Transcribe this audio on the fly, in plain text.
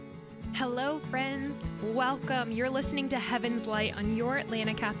Hello, friends. Welcome. You're listening to Heaven's Light on your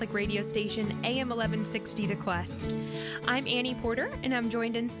Atlanta Catholic radio station, AM 1160 The Quest. I'm Annie Porter, and I'm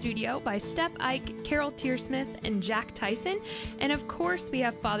joined in studio by Steph Ike, Carol Tearsmith, and Jack Tyson. And of course, we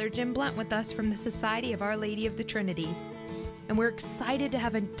have Father Jim Blunt with us from the Society of Our Lady of the Trinity. And we're excited to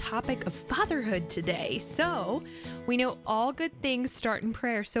have a topic of fatherhood today. So, we know all good things start in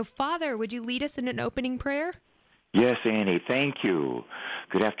prayer. So, Father, would you lead us in an opening prayer? Yes, Annie, thank you.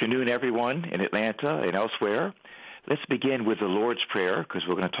 Good afternoon, everyone in Atlanta and elsewhere. Let's begin with the Lord's Prayer, because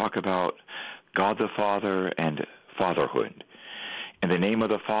we're going to talk about God the Father and fatherhood. In the name of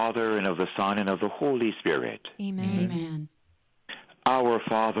the Father, and of the Son, and of the Holy Spirit. Amen. Amen. Our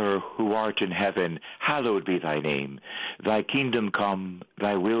Father, who art in heaven, hallowed be thy name. Thy kingdom come,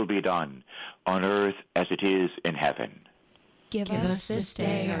 thy will be done, on earth as it is in heaven. Give us this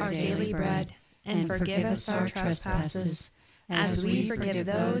day our daily bread, and forgive us our trespasses, as we forgive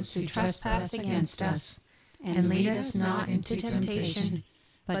those who trespass against us. And lead us not into temptation,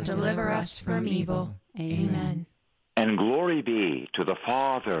 but deliver us from evil. Amen. And glory be to the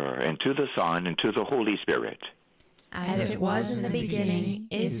Father, and to the Son, and to the Holy Spirit. As it was in the beginning,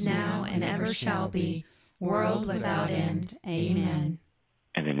 is now, and ever shall be, world without end. Amen.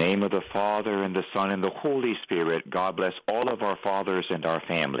 In the name of the Father, and the Son, and the Holy Spirit, God bless all of our fathers and our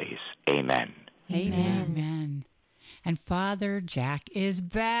families. Amen. Amen. Amen. And Father Jack is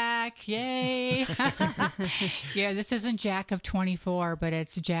back. Yay. Yeah, this isn't Jack of 24, but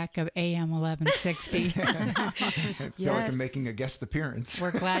it's Jack of AM 1160. I feel like I'm making a guest appearance.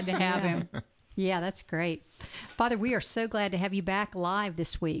 We're glad to have him. Yeah, that's great. Father, we are so glad to have you back live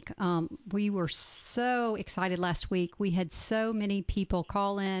this week. We were so excited last week. We had so many people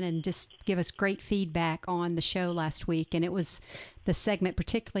call in and just give us great feedback on the show last week. And it was the segment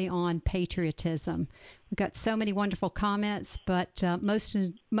particularly on patriotism. We got so many wonderful comments, but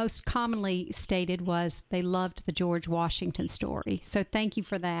most commonly stated was they loved the George Washington story. So thank you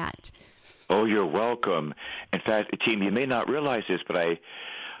for that. Oh, you're welcome. In fact, team, you may not realize this, but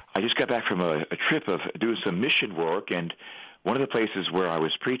I just got back from a trip of doing some mission work, and one of the places where I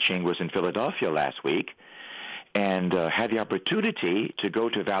was preaching was in Philadelphia last week, and had the opportunity to go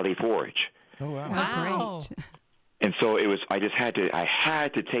to Valley Forge. Oh, wow. Wow. Great. And so it was. I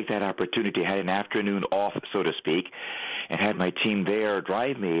had to take that opportunity. I had an afternoon off, so to speak, and had my team there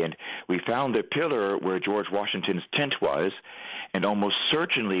drive me. And we found the pillar where George Washington's tent was, and almost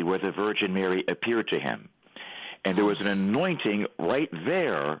certainly where the Virgin Mary appeared to him. And there was an anointing right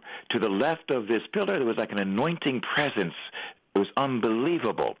there to the left of this pillar. There was like an anointing presence. It was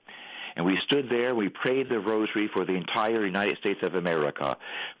unbelievable. And we stood there. We prayed the rosary for the entire United States of America,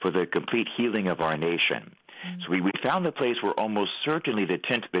 for the complete healing of our nation. So we found the place where almost certainly the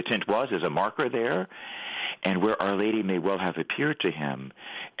tent was. There's a marker there, and where Our Lady may well have appeared to him.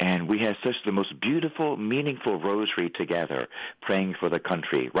 And we had such the most beautiful, meaningful rosary together, praying for the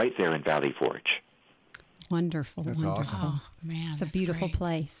country right there in Valley Forge. Wonderful. That's wonderful. awesome. Oh, man. It's a that's beautiful great.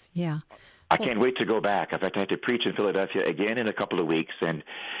 place. Yeah. I can't wait to go back. In fact, I have to preach in Philadelphia again in a couple of weeks, and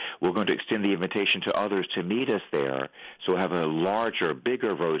we're going to extend the invitation to others to meet us there. So we'll have a larger,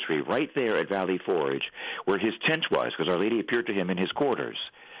 bigger rosary right there at Valley Forge where his tent was, because Our Lady appeared to him in his quarters.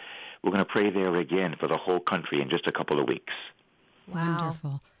 We're going to pray there again for the whole country in just a couple of weeks. Wow.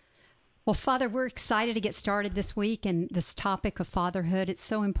 Wonderful. Well, Father, we're excited to get started this week and this topic of fatherhood. It's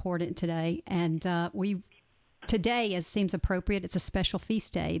so important today. And today, as seems appropriate, it's a special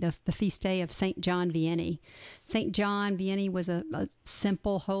feast day, the feast day of St. John Vianney. St. John Vianney was a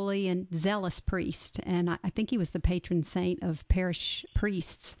simple, holy, and zealous priest, and I think he was the patron saint of parish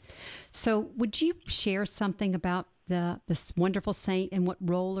priests. So would you share something about this wonderful saint and what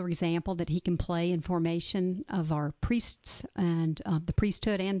role or example that he can play in formation of our priests and the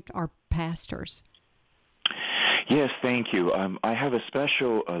priesthood and our pastors? Yes, thank you. I have a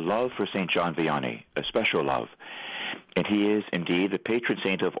special love for St. John Vianney, a special love. And he is indeed the patron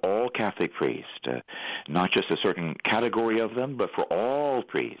saint of all Catholic priests, not just a certain category of them, but for all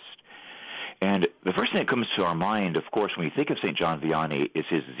priests. And the first thing that comes to our mind, of course, when we think of St. John Vianney, is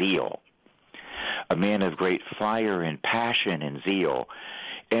his zeal. A man of great fire and passion and zeal.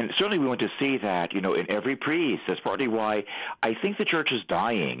 And certainly we want to see that, in every priest. That's partly why I think the church is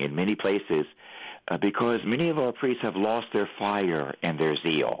dying in many places, because many of our priests have lost their fire and their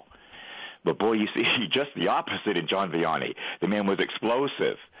zeal. But boy, you see just the opposite in John Vianney. The man was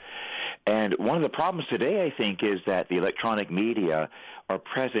explosive. And one of the problems today, I think, is that the electronic media are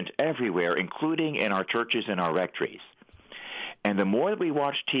present everywhere, including in our churches and our rectories. And the more that we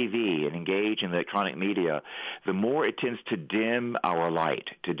watch TV and engage in the electronic media, the more it tends to dim our light,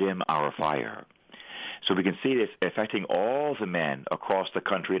 to dim our fire. So we can see this affecting all the men across the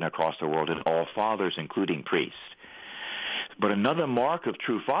country and across the world, and all fathers, including priests. But another mark of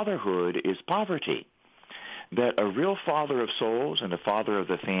true fatherhood is poverty. That a real father of souls and a father of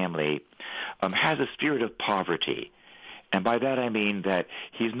the family has a spirit of poverty. And by that I mean that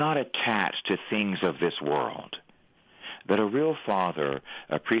he's not attached to things of this world. That a real father,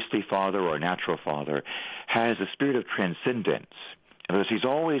 a priestly father or a natural father, has a spirit of transcendence. In other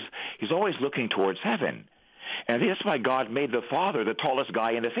words, he's always looking towards heaven. And that's why God made the father the tallest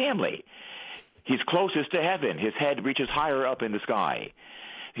guy in the family. He's closest to heaven. His head reaches higher up in the sky.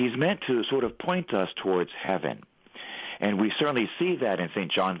 He's meant to sort of point us towards heaven. And we certainly see that in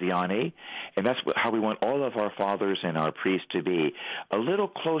St. John Vianney, and that's how we want all of our fathers and our priests to be, a little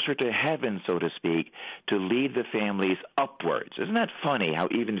closer to heaven, so to speak, to lead the families upwards. Isn't that funny how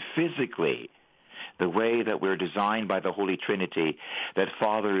even physically, the way that we're designed by the Holy Trinity, that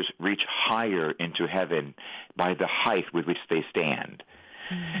fathers reach higher into heaven by the height with which they stand?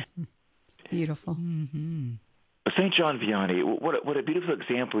 It's beautiful. Mm-hmm. St. John Vianney, what a beautiful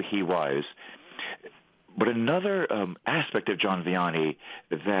example he was. But another aspect of John Vianney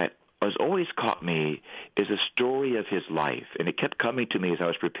that has always caught me is a story of his life, and it kept coming to me as I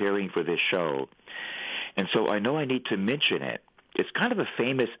was preparing for this show. And so I know I need to mention it. It's kind of a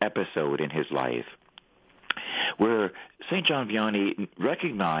famous episode in his life where St. John Vianney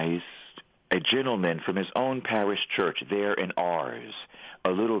recognized a gentleman from his own parish church there in Ars,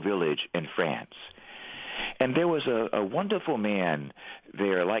 a little village in France. And there was a wonderful man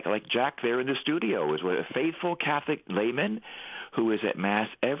there, like Jack there in the studio, was a faithful Catholic layman who was at Mass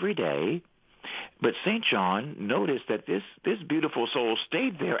every day. But St. John noticed that this beautiful soul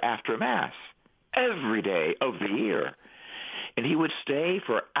stayed there after Mass every day of the year. And he would stay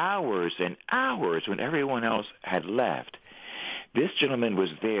for hours and hours when everyone else had left. This gentleman was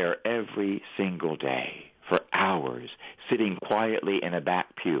there every single day for hours, sitting quietly in a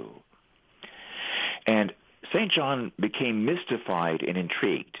back pew. And St. John became mystified and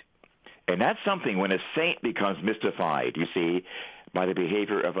intrigued. And that's something when a saint becomes mystified, you see, by the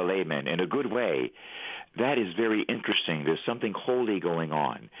behavior of a layman in a good way. That is very interesting. There's something holy going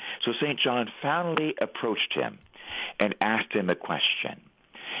on. So St. John finally approached him and asked him a question.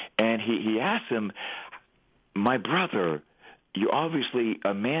 And he asked him, "My brother, you're obviously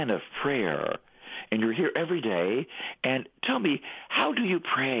a man of prayer, and you're here every day, and tell me, how do you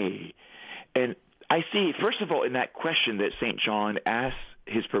pray?" And I see, first of all, in that question that St. John asked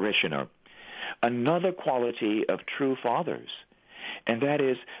his parishioner, another quality of true fathers, and that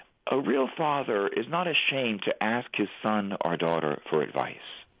is a real father is not ashamed to ask his son or daughter for advice.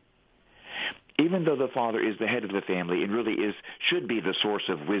 Even though the father is the head of the family and really should be the source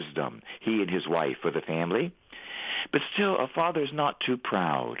of wisdom, he and his wife for the family, but still a father is not too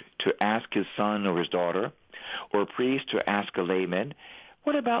proud to ask his son or his daughter, or a priest to ask a layman,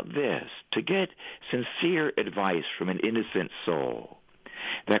 "What about this?" to get sincere advice from an innocent soul.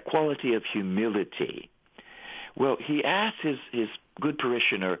 That quality of humility. Well, he asked his good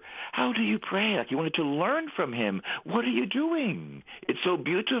parishioner, "How do you pray?" Like he wanted to learn from him. "What are you doing? It's so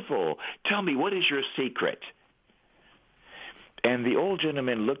beautiful. Tell me, what is your secret?" And the old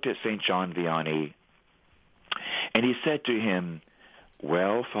gentleman looked at St. John Vianney, and he said to him,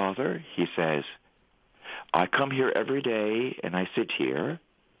 "Well, Father," he says, "I come here every day, and I sit here,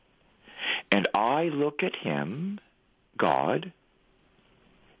 and I look at him, God,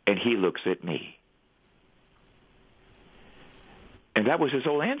 and he looks at me." And that was his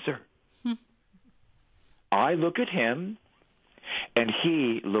whole answer. I look at him, and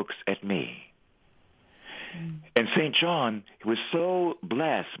he looks at me. And St. John was so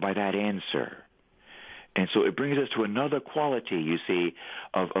blessed by that answer. And so it brings us to another quality, you see,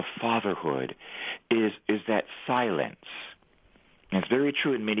 of fatherhood, is that silence. And it's very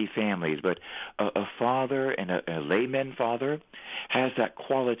true in many families, but a father and a layman father has that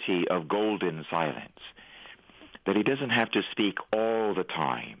quality of golden silence, that he doesn't have to speak all the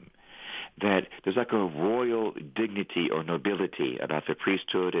time, that there's like a royal dignity or nobility about the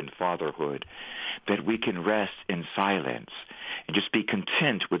priesthood and fatherhood, that we can rest in silence and just be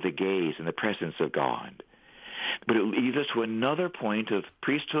content with the gaze and the presence of God. But it leads us to another point of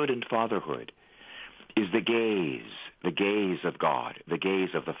priesthood and fatherhood, is the gaze of God, the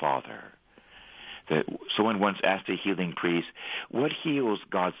gaze of the Father. That someone once asked a healing priest, "What heals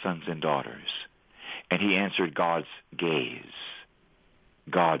God's sons and daughters?" And he answered, God's gaze.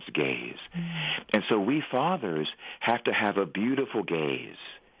 God's gaze. And so we fathers have to have a beautiful gaze.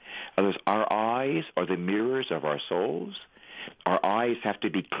 Our eyes are the mirrors of our souls, Our eyes have to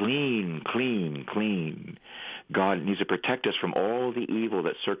be clean, clean, clean. God needs to protect us from all the evil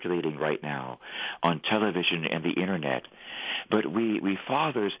that's circulating right now on television and the internet. But we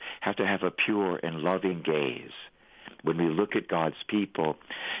fathers have to have a pure and loving gaze. When we look at God's people,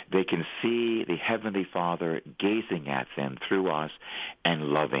 they can see the Heavenly Father gazing at them through us and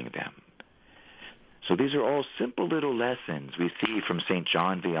loving them. So these are all simple little lessons we see from St.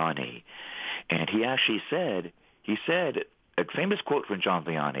 John Vianney. And he actually said, a famous quote from John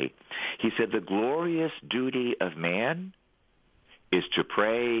Vianney, he said, "The glorious duty of man is to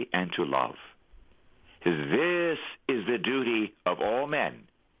pray and to love. This is the duty of all men,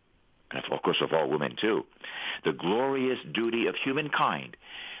 and of course of all women too. The glorious duty of humankind.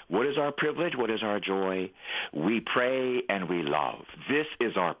 What is our privilege? What is our joy? We pray and we love. This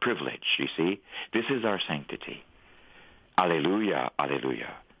is our privilege, you see. This is our sanctity." Alleluia,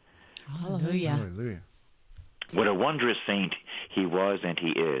 alleluia. Hallelujah. Hallelujah. What a wondrous saint he was and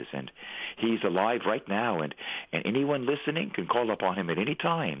he is. And he's alive right now. And anyone listening can call upon him at any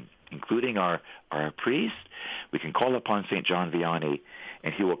time, including our priest. We can call upon St. John Vianney,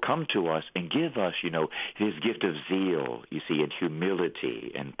 and he will come to us and give us, his gift of zeal, you see, and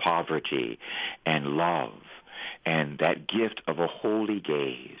humility and poverty and love, and that gift of a holy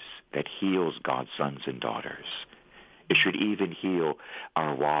gaze that heals God's sons and daughters. It should even heal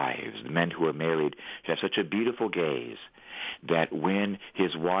our wives, the men who are married, should have such a beautiful gaze that when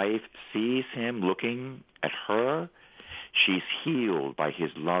his wife sees him looking at her, she's healed by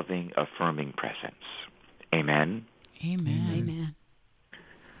his loving, affirming presence. Amen? Amen. Amen.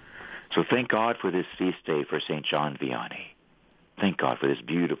 So thank God for this feast day for St. John Vianney. Thank God for this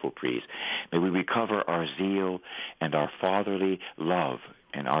beautiful priest. May we recover our zeal and our fatherly love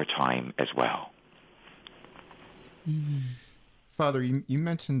in our time as well. Mm-hmm. Father, you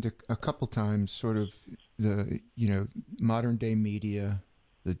mentioned a couple times sort of the modern day media,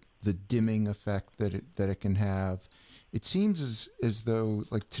 the dimming effect that it can have. It seems as though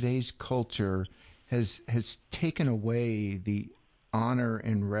like today's culture has taken away the honor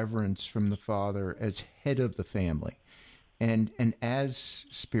and reverence from the father as head of the family and as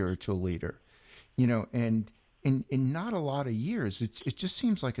spiritual leader, and in not a lot of years, it just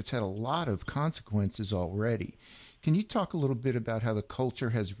seems like it's had a lot of consequences already. Can you talk a little bit about how the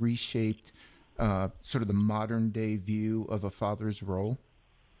culture has reshaped sort of the modern day view of a father's role?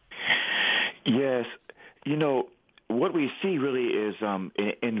 Yes. What we see really is an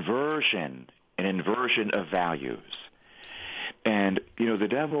inversion of values. And, the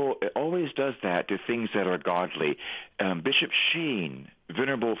devil always does that to things that are godly. Bishop Sheen,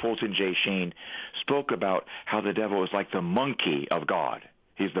 Venerable Fulton J. Sheen, spoke about how the devil is like the monkey of God.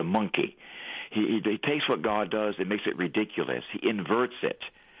 He's the monkey. He takes what God does and makes it ridiculous. He inverts it.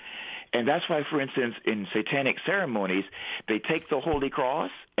 And that's why, for instance, in satanic ceremonies, they take the Holy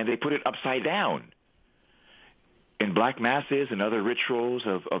Cross and they put it upside down. In black masses and other rituals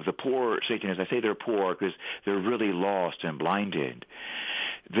of the poor Satanists, I say they're poor because they're really lost and blinded.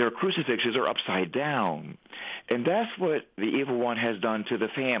 Their crucifixes are upside down. And that's what the evil one has done to the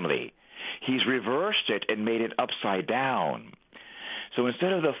family. He's reversed it and made it upside down. So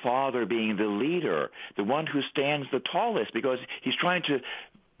instead of the father being the leader, the one who stands the tallest because he's trying to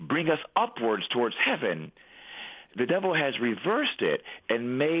bring us upwards towards heaven, the devil has reversed it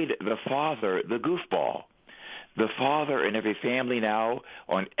and made the father the goofball. The father in every family now,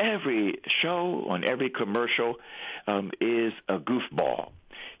 on every show, on every commercial, is a goofball.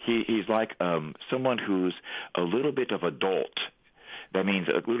 He's like someone who's a little bit of a dolt. That means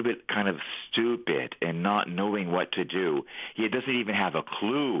a little bit kind of stupid and not knowing what to do. He doesn't even have a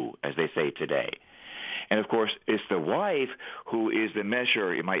clue, as they say today. And, of course, it's the wife who is the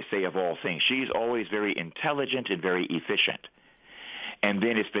measure, you might say, of all things. She's always very intelligent and very efficient. And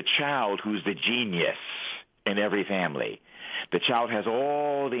then it's the child who's the genius in every family. The child has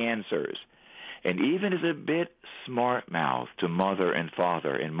all the answers and even is a bit smart-mouthed to mother and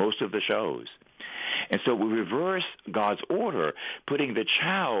father in most of the shows. And so we reverse God's order, putting the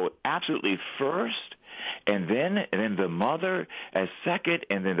child absolutely first, and then the mother as second,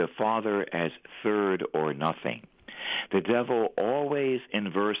 and then the father as third or nothing. The devil always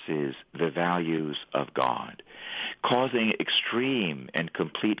inverses the values of God, causing extreme and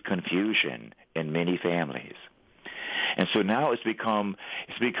complete confusion in many families. And so now it's become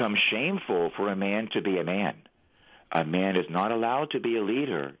shameful for a man to be a man. A man is not allowed to be a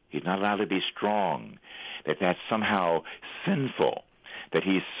leader. He's not allowed to be strong. That's somehow sinful, that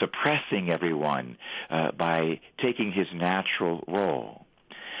he's suppressing everyone by taking his natural role.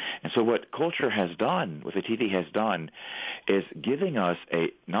 And so what culture has done, what the TV has done, is giving us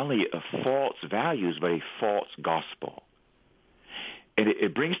not only a false values, but a false gospel. And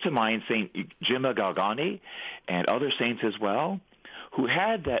it brings to mind St. Jima Galgani and other saints as well, who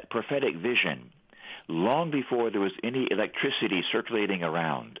had that prophetic vision long before there was any electricity circulating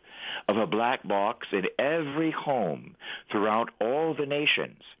around, of a black box in every home throughout all the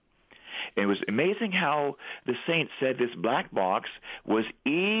nations. It was amazing how the saints said this black box was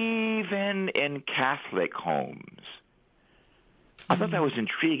even in Catholic homes. I thought that was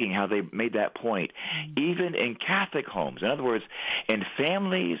intriguing how they made that point. Even in Catholic homes. In other words, in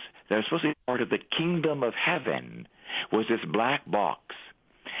families that are supposed to be part of the kingdom of heaven, was this black box.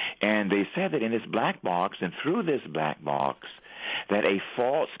 And they said that in this black box and through this black box, that a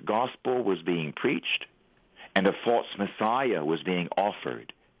false gospel was being preached and a false Messiah was being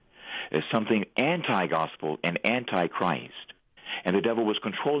offered as something anti-gospel and anti-Christ. And the devil was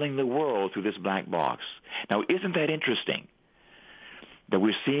controlling the world through this black box. Now, isn't that interesting? That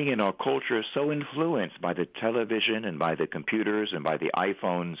we're seeing in our culture, so influenced by the television and by the computers and by the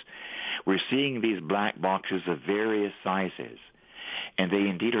iPhones, we're seeing these black boxes of various sizes. And they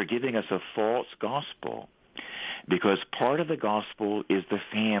indeed are giving us a false gospel, because part of the gospel is the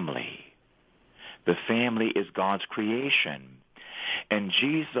family. The family is God's creation. And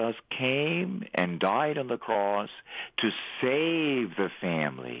Jesus came and died on the cross to save the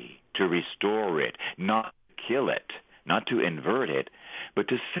family, to restore it, not to kill it, not to invert it, but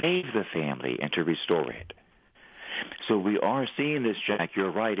to save the family and to restore it. So we are seeing this, Jack,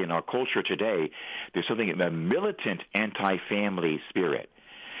 you're right, in our culture today. There's something, a militant anti-family spirit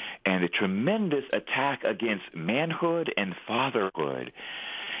and a tremendous attack against manhood and fatherhood.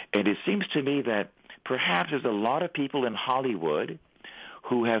 And it seems to me that perhaps there's a lot of people in Hollywood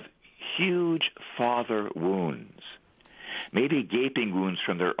who have huge father wounds, maybe gaping wounds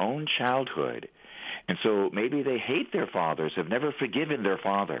from their own childhood. And so maybe they hate their fathers, have never forgiven their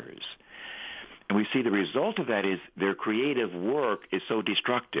fathers. And we see the result of that is their creative work is so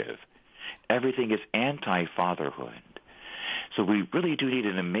destructive. Everything is anti-fatherhood. So we really do need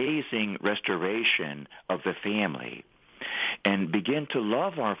an amazing restoration of the family and begin to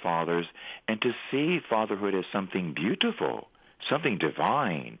love our fathers and to see fatherhood as something beautiful, something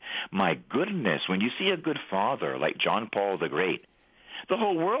divine. My goodness, when you see a good father like John Paul the Great, the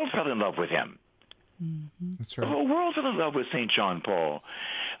whole world fell in love with him. Mm-hmm. That's right. The whole world fell in love with St. John Paul.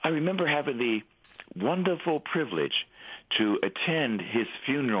 I remember having the wonderful privilege to attend his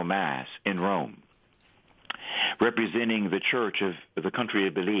funeral mass in Rome, representing the church of the country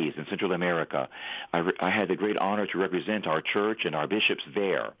of Belize in Central America. I had the great honor to represent our church and our bishops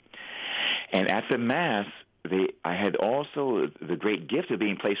there. And at the mass, I had also the great gift of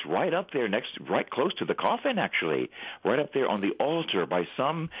being placed right up there right close to the coffin, actually, right up there on the altar by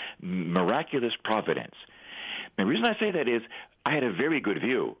some miraculous providence. The reason I say that is I had a very good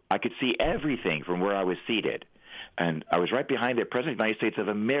view. I could see everything from where I was seated. And I was right behind the President of the United States of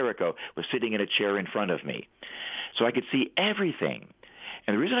America was sitting in a chair in front of me. So I could see everything.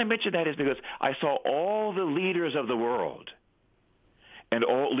 And the reason I mention that is because I saw all the leaders of the world and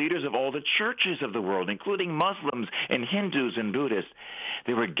all leaders of all the churches of the world, including Muslims and Hindus and Buddhists.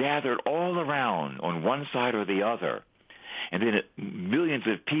 They were gathered all around on one side or the other, and then millions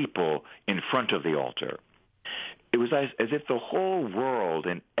of people in front of the altar. It was as if the whole world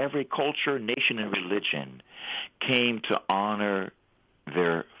and every culture, nation, and religion came to honor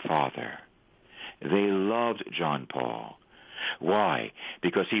their father. They loved John Paul. Why?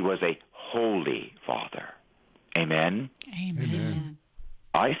 Because he was a holy father. Amen? Amen.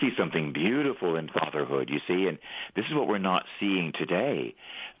 I see something beautiful in fatherhood, you see, and this is what we're not seeing today.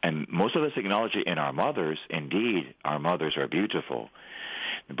 And most of us acknowledge it in our mothers. Indeed, our mothers are beautiful.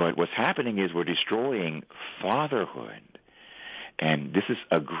 But what's happening is we're destroying fatherhood. And this is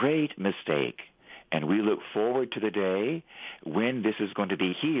a great mistake. And we look forward to the day when this is going to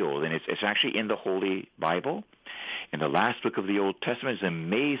be healed. And it's actually in the Holy Bible. In the last book of the Old Testament is an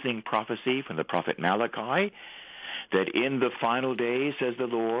amazing prophecy from the prophet Malachi that in the final days, says the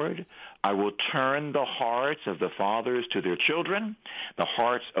Lord, I will turn the hearts of the fathers to their children, the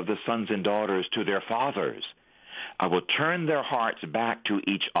hearts of the sons and daughters to their fathers. I will turn their hearts back to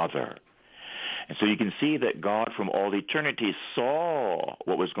each other. And so you can see that God from all eternity saw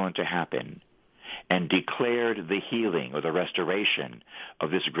what was going to happen and declared the healing or the restoration of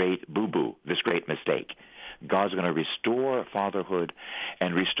this great boo-boo, this great mistake. God's going to restore fatherhood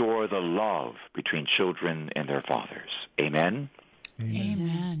and restore the love between children and their fathers. Amen?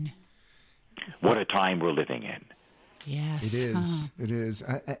 Amen. What a time we're living in. Yes. It is. It is.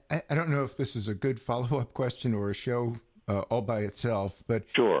 I don't know if this is a good follow-up question or a show all by itself, but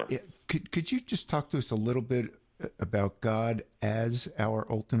sure. Could you just talk to us a little bit about God as our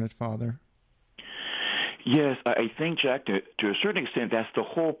ultimate Father? Yes, I think, Jack, to a certain extent, that's the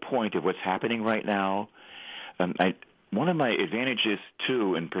whole point of what's happening right now. One of my advantages,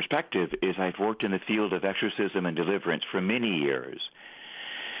 too, in perspective, is I've worked in the field of exorcism and deliverance for many years.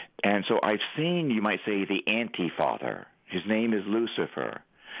 And so I've seen, you might say, the anti-father. His name is Lucifer.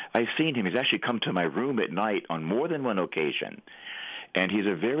 I've seen him. He's actually come to my room at night on more than one occasion. And he's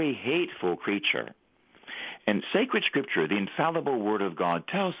a very hateful creature. And sacred scripture, the infallible word of God,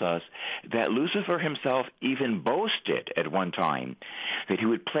 tells us that Lucifer himself even boasted at one time that he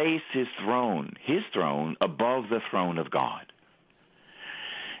would place his throne, above the throne of God.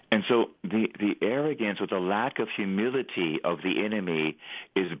 And so the arrogance or the lack of humility of the enemy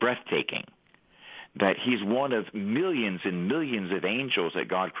is breathtaking. That he's one of millions and millions of angels that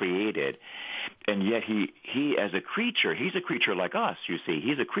God created, and yet he as a creature, he's a creature like us, you see.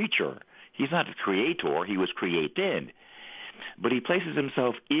 He's a creature. He's not a creator. He was created. But he places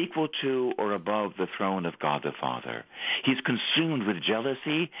himself equal to or above the throne of God the Father. He's consumed with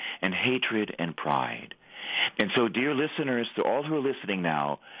jealousy and hatred and pride. And so, dear listeners, to all who are listening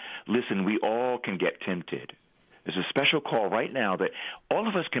now, listen, we all can get tempted. There's a special call right now that all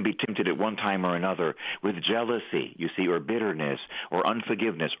of us can be tempted at one time or another with jealousy, you see, or bitterness, or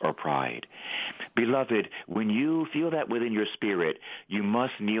unforgiveness, or pride. Beloved, when you feel that within your spirit, you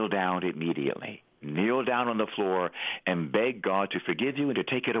must kneel down immediately. Kneel down on the floor and beg God to forgive you and to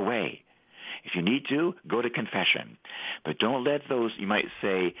take it away. If you need to, go to confession. But don't let those, you might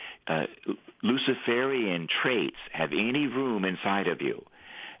say, Luciferian traits have any room inside of you.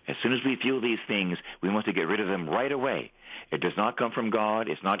 As soon as we feel these things, we want to get rid of them right away. It does not come from God.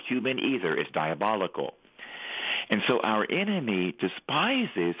 It's not human either. It's diabolical. And so our enemy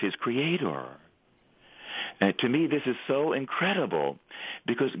despises his creator. And to me, this is so incredible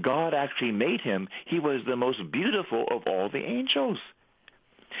because God actually made him. He was the most beautiful of all the angels.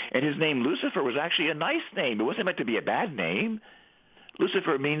 And his name, Lucifer, was actually a nice name. It wasn't meant to be a bad name.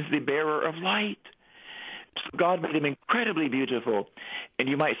 Lucifer means the bearer of light. So God made him incredibly beautiful, and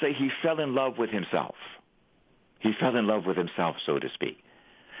you might say he fell in love with himself. He fell in love with himself, so to speak.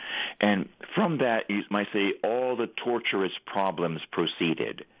 And from that, you might say, all the torturous problems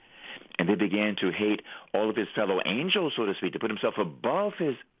proceeded. And they began to hate all of his fellow angels, so to speak, to put himself above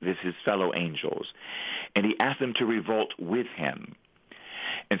his fellow angels. And he asked them to revolt with him.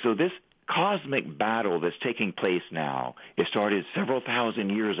 And so this cosmic battle that's taking place now, it started several thousand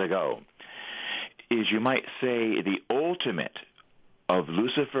years ago, is, you might say, the ultimate of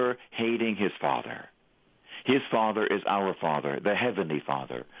Lucifer hating his Father. His Father is our Father, the Heavenly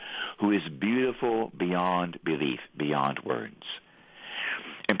Father, who is beautiful beyond belief, beyond words.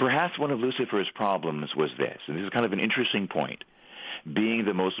 And perhaps one of Lucifer's problems was this, and this is kind of an interesting point, being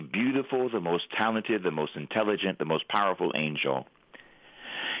the most beautiful, the most talented, the most intelligent, the most powerful angel.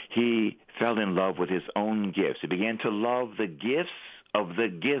 He fell in love with his own gifts. He began to love the gifts of the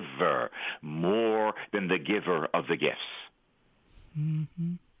giver more than the giver of the gifts.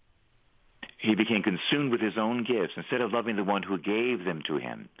 Mm-hmm. He became consumed with his own gifts instead of loving the one who gave them to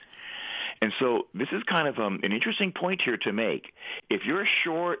him. And so this is kind of an interesting point here to make. If you're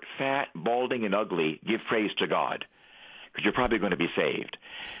short, fat, balding, and ugly, give praise to God, because you're probably going to be saved.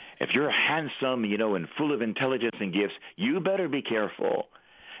 If you're handsome, and full of intelligence and gifts, you better be careful.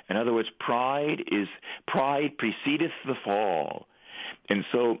 In other words, pride precedeth the fall. And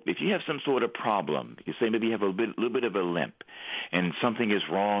so if you have some sort of problem, you say maybe you have a little bit of a limp and something is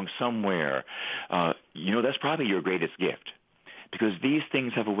wrong somewhere, that's probably your greatest gift, because these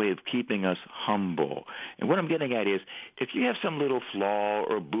things have a way of keeping us humble. And what I'm getting at is, if you have some little flaw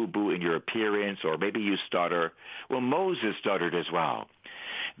or boo-boo in your appearance, or maybe you stutter, well, Moses stuttered as well.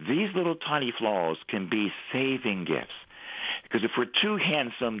 These little tiny flaws can be saving gifts, because if we're too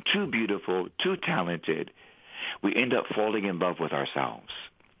handsome, too beautiful, too talented, we end up falling in love with ourselves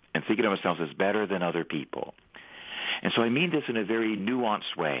and thinking of ourselves as better than other people. And so I mean this in a very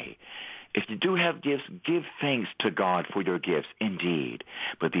nuanced way. If you do have gifts, give thanks to God for your gifts, indeed,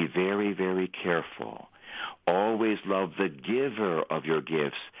 but be very, very careful. Always love the giver of your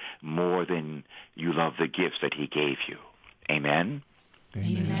gifts more than you love the gifts that he gave you. Amen?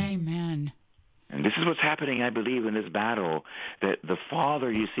 Amen. Amen. And this is what's happening, I believe, in this battle, that the Father,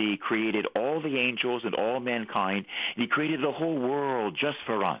 you see, created all the angels and all mankind, and he created the whole world just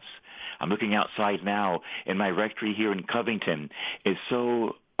for us. I'm looking outside now, and my rectory here in Covington is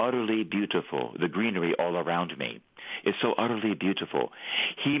so utterly beautiful. The greenery all around me is so utterly beautiful.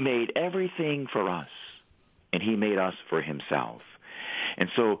 He made everything for us, and he made us for himself. And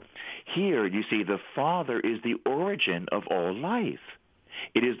so here, you see, the Father is the origin of all life.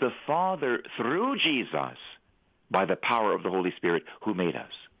 It is the Father through Jesus, by the power of the Holy Spirit, who made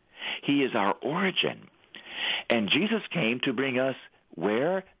us. He is our origin. And Jesus came to bring us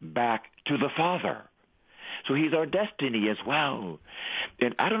where? Back to the Father. So he's our destiny as well.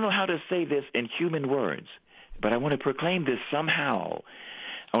 And I don't know how to say this in human words, but I want to proclaim this somehow.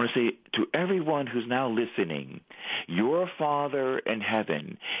 I want to say to everyone who's now listening, your Father in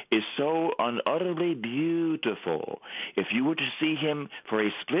heaven is so unutterably beautiful. If you were to see him for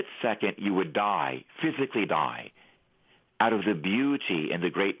a split second, you would die, physically die, out of the beauty and the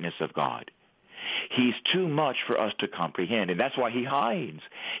greatness of God. He's too much for us to comprehend, and that's why he hides.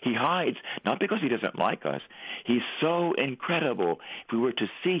 He hides not because he doesn't like us. He's so incredible. If we were to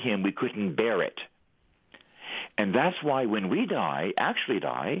see him, we couldn't bear it. And that's why when we actually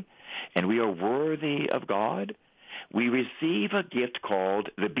die, and we are worthy of God, we receive a gift called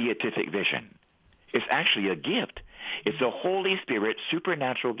the beatific vision. It's actually a gift. It's a Holy Spirit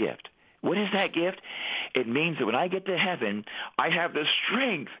supernatural gift. What is that gift? It means that when I get to heaven, I have the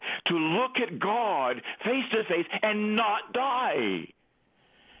strength to look at God face to face and not die.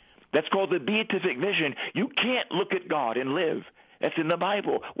 That's called the beatific vision. You can't look at God and live. That's in the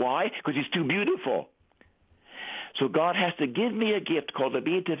Bible. Why? Because he's too beautiful. So God has to give me a gift called the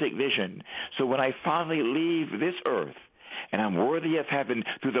beatific vision. So when I finally leave this earth and I'm worthy of heaven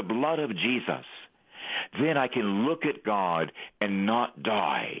through the blood of Jesus, then I can look at God and not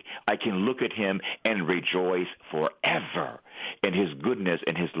die. I can look at him and rejoice forever in his goodness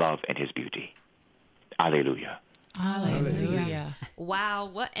and his love and his beauty. Alleluia. Hallelujah. Wow,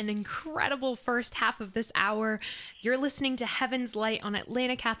 what an incredible first half of this hour. You're listening to Heaven's Light on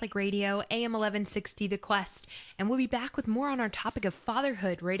Atlanta Catholic Radio, AM 1160 The Quest, and we'll be back with more on our topic of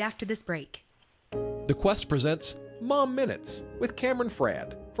fatherhood right after this break. The Quest presents Mom Minutes with Cameron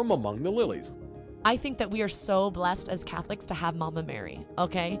Frad from Among the Lilies. I think that we are so blessed as Catholics to have Mama Mary,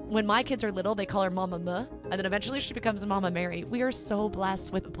 okay? When my kids are little, they call her Mama Ma, and then eventually she becomes Mama Mary. We are so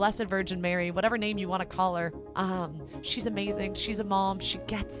blessed with Blessed Virgin Mary, whatever name you want to call her. She's amazing. She's a mom. She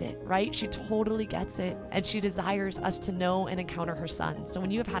gets it, right? She totally gets it, and she desires us to know and encounter her son. So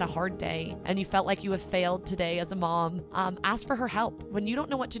when you have had a hard day and you felt like you have failed today as a mom, ask for her help. When you don't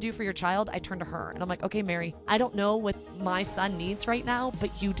know what to do for your child, I turn to her, and I'm like, okay, Mary, I don't know what my son needs right now,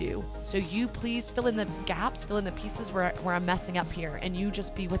 but you do. So you please fill in the gaps, fill in the pieces where I'm messing up here, and you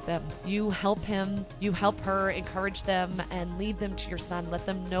just be with them. You help him, you help her, encourage them, and lead them to your son. Let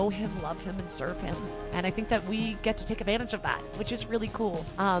them know him, love him, and serve him. And I think that we get to take advantage of that, which is really cool.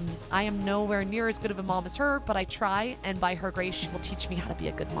 I am nowhere near as good of a mom as her, but I try, and by her grace, she will teach me how to be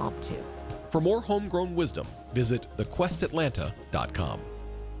a good mom too. For more homegrown wisdom, visit thequestatlanta.com.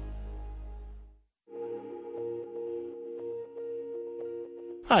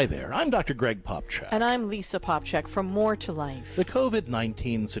 Hi there, I'm Dr. Greg Popchak. And I'm Lisa Popchak from More to Life. The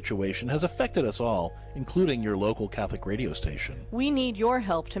COVID-19 situation has affected us all, including your local Catholic radio station. We need your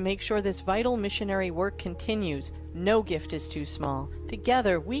help to make sure this vital missionary work continues. No gift is too small.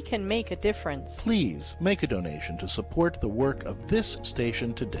 Together, we can make a difference. Please make a donation to support the work of this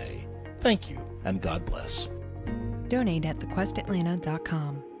station today. Thank you, and God bless. Donate at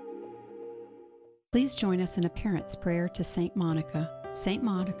thequestatlanta.com. Please join us in a parent's prayer to Saint Monica. Saint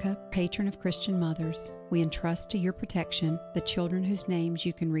Monica, patron of Christian mothers, we entrust to your protection the children whose names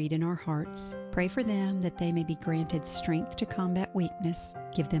you can read in our hearts. Pray for them that they may be granted strength to combat weakness,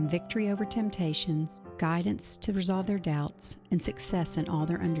 give them victory over temptations, guidance to resolve their doubts, and success in all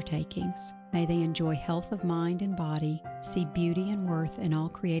their undertakings. May they enjoy health of mind and body, see beauty and worth in all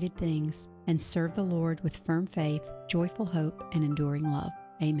created things, and serve the Lord with firm faith, joyful hope, and enduring love.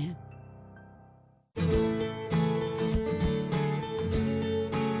 Amen.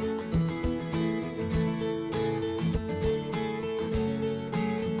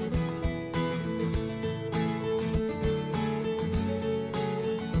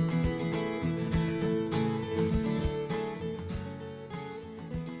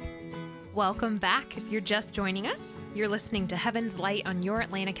 Welcome back. If you're just joining us, you're listening to Heaven's Light on your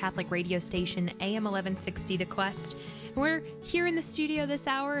Atlanta Catholic radio station, AM 1160 The Quest. We're here in the studio this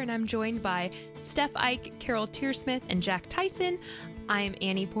hour, and I'm joined by Steph Ike, Carol Tearsmith, and Jack Tyson. I am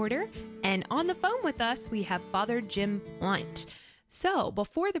Annie Porter, and on the phone with us, we have Father Jim Blunt. So,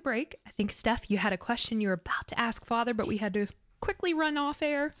 before the break, I think, Steph, you had a question you were about to ask Father, but we had to quickly run off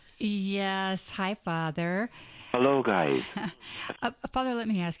air. Yes. Hi, Father. Hello, guys. Father, let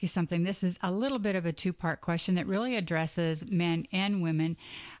me ask you something. This is a little bit of a two-part question that really addresses men and women.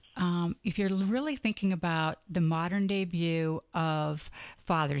 If you're really thinking about the modern day view of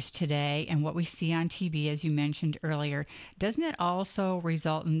fathers today and what we see on TV, as you mentioned earlier, doesn't it also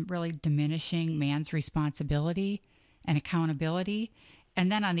result in really diminishing man's responsibility and accountability? And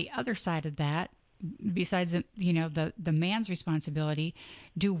then on the other side of that, besides the man's responsibility,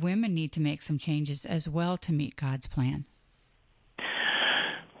 do women need to make some changes as well to meet God's plan?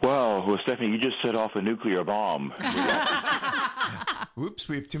 Well, Stephanie, you just set off a nuclear bomb. Oops,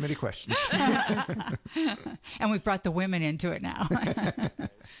 we have too many questions. And we've brought the women into it now.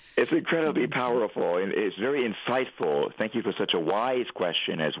 It's incredibly powerful, and it's very insightful. Thank you for such a wise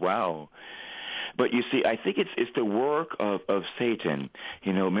question as well. But you see, I think it's the work of Satan.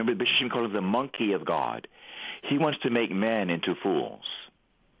 Remember Bishop Sheen called him the monkey of God. He wants to make men into fools.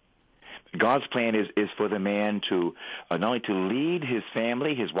 God's plan is for the man to not only to lead his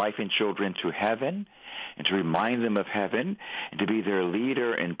family, his wife and children to heaven, and to remind them of heaven, and to be their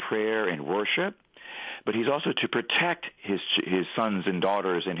leader in prayer and worship, but he's also to protect his sons and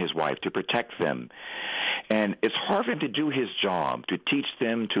daughters and his wife, to protect them. And it's hard for him to do his job, to teach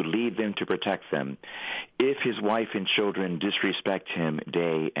them, to lead them, to protect them, if his wife and children disrespect him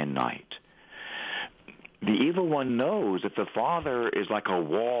day and night. The evil one knows that the father is like a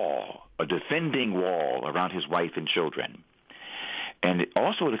wall, a defending wall around his wife and children, and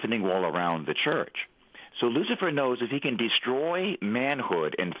also a defending wall around the church. So Lucifer knows if he can destroy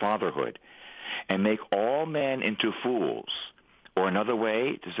manhood and fatherhood and make all men into fools, or another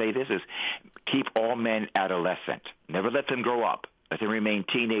way to say this is keep all men adolescent, never let them grow up, let them remain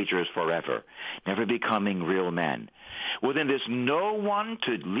teenagers forever, never becoming real men. Well, then there's no one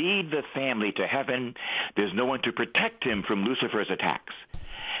to lead the family to heaven. There's no one to protect him from Lucifer's attacks.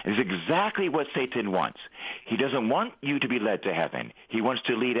 It's exactly what Satan wants. He doesn't want you to be led to heaven. He wants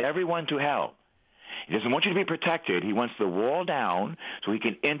to lead everyone to hell. He doesn't want you to be protected. He wants the wall down so he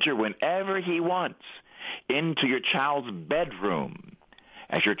can enter whenever he wants into your child's bedroom.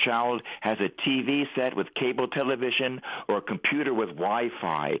 As your child has a TV set with cable television or a computer with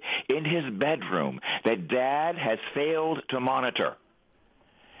Wi-Fi in his bedroom that dad has failed to monitor.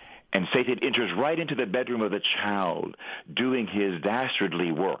 And Satan enters right into the bedroom of the child, doing his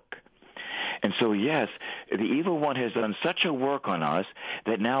dastardly work. And so, yes, the evil one has done such a work on us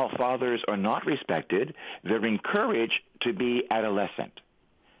that now fathers are not respected. They're encouraged to be adolescent.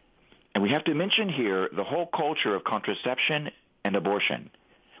 And we have to mention here the whole culture of contraception and abortion.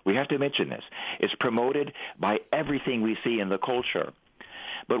 We have to mention this. It's promoted by everything we see in the culture.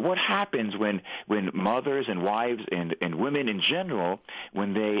 But what happens when mothers and wives and women in general,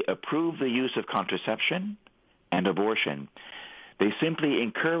 when they approve the use of contraception and abortion, they simply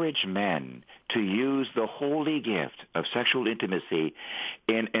encourage men to use the holy gift of sexual intimacy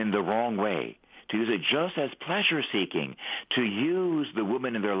in the wrong way, to use it just as pleasure-seeking, to use the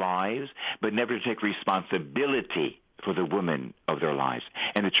woman in their lives, but never to take responsibility for the women of their lives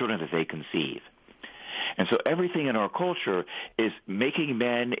and the children that they conceive. And so everything in our culture is making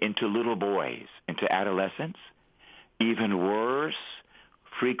men into little boys, into adolescents, even worse,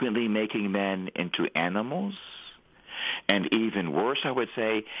 frequently making men into animals, and even worse, I would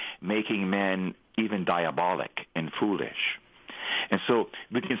say, making men even diabolic and foolish. And so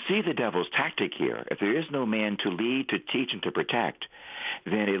we can see the devil's tactic here. If there is no man to lead, to teach, and to protect,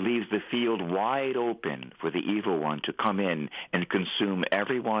 then it leaves the field wide open for the evil one to come in and consume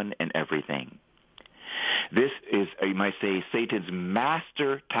everyone and everything. This is, you might say, Satan's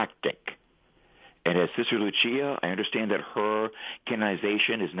master tactic. And as Sister Lucia, I understand that her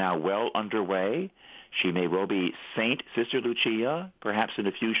canonization is now well underway. She may well be Saint Sister Lucia, perhaps in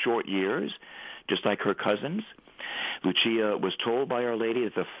a few short years, just like her cousins. Lucia was told by Our Lady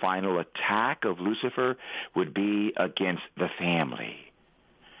that the final attack of Lucifer would be against the family.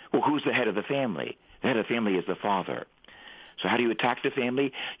 Well, who's the head of the family? The head of the family is the father. So how do you attack the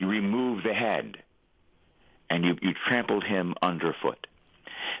family? You remove the head, and you trampled him underfoot.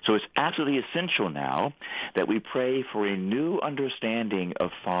 So it's absolutely essential now that we pray for a new understanding of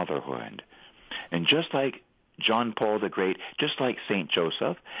fatherhood. And just like John Paul the Great, just like St.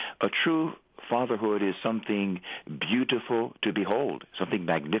 Joseph, a true fatherhood is something beautiful to behold, something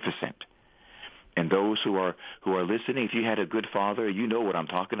magnificent. And those who are listening, if you had a good father, you know what I'm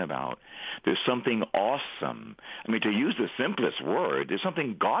talking about. There's something awesome. I mean, to use the simplest word, there's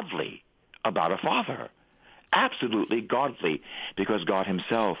something godly about a father. Absolutely godly, because God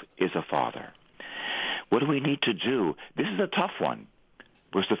himself is a father. What do we need to do? This is a tough one.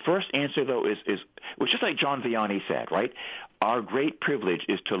 Because the first answer, though, is just like John Vianney said, right? Our great privilege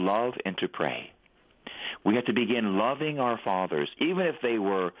is to love and to pray. We have to begin loving our fathers, even if they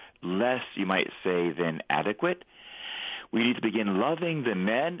were less, you might say, than adequate. We need to begin loving the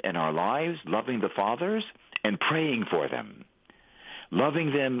men in our lives, loving the fathers, and praying for them.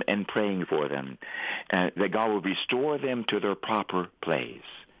 Loving them and praying for them, that God will restore them to their proper place.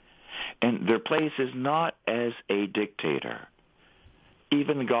 And their place is not as a dictator,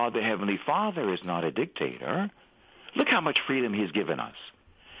 even God the Heavenly Father is not a dictator. Look how much freedom he's given us.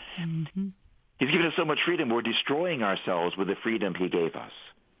 Mm-hmm. He's given us so much freedom, we're destroying ourselves with the freedom he gave us.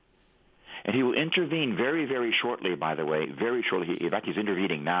 And he will intervene very, very shortly, by the way, very shortly. In fact, he's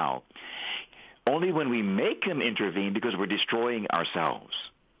intervening now. Only when we make him intervene because we're destroying ourselves.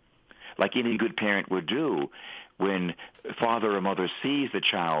 Like any good parent would do when father or mother sees the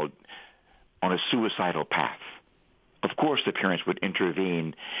child on a suicidal path. Of course, the parents would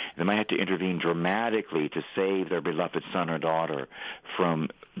intervene. They might have to intervene dramatically to save their beloved son or daughter from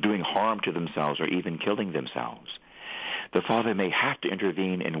doing harm to themselves or even killing themselves. The father may have to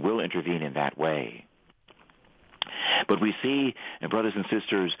intervene and will intervene in that way. But we see, brothers and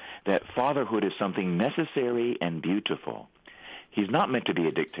sisters, that fatherhood is something necessary and beautiful. He's not meant to be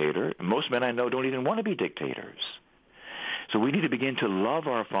a dictator. Most men I know don't even want to be dictators. So we need to begin to love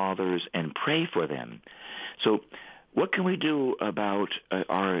our fathers and pray for them. So what can we do about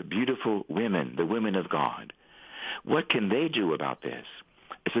our beautiful women, the women of God? What can they do about this?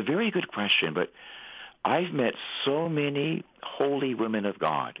 It's a very good question, but I've met so many holy women of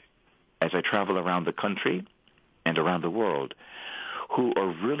God as I travel around the country and around the world who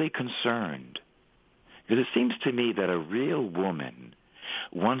are really concerned. Because it seems to me that a real woman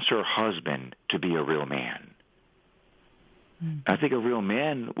wants her husband to be a real man. I think a real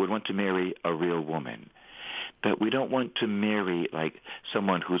man would want to marry a real woman. But we don't want to marry like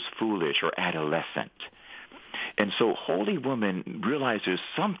someone who's foolish or adolescent. And so holy women realize there's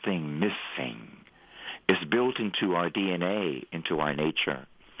something missing. It's built into our DNA, into our nature.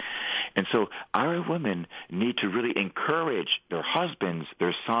 And so our women need to really encourage their husbands,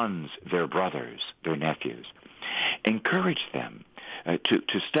 their sons, their brothers, their nephews. Encourage them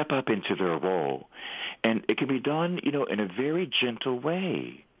to step up into their role. And it can be done, in a very gentle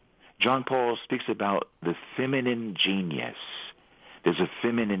way. John Paul speaks about the feminine genius. There's a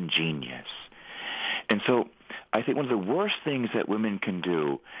feminine genius. And so I think one of the worst things that women can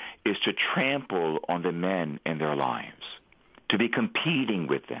do is to trample on the men in their lives, to be competing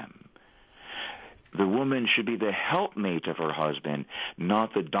with them. The woman should be the helpmate of her husband,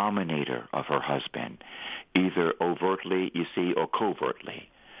 not the dominator of her husband, either overtly, you see, or covertly.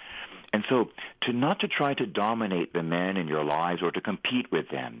 And so not to try to dominate the men in your lives or to compete with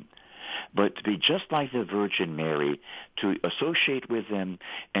them, but to be just like the Virgin Mary, to associate with them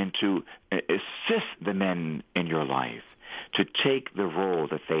and to assist the men in your life, to take the role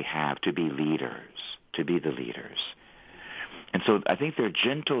that they have, to be leaders, to be the leaders. And so I think their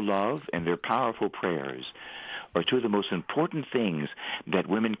gentle love and their powerful prayers are two of the most important things that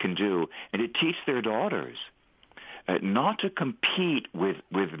women can do, and to teach their daughters not to compete with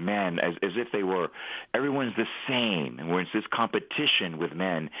men as if they were, everyone's the same, and we're in this competition with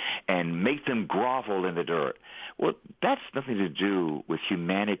men, and make them grovel in the dirt. Well, that's nothing to do with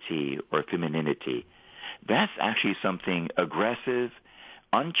humanity or femininity. That's actually something aggressive,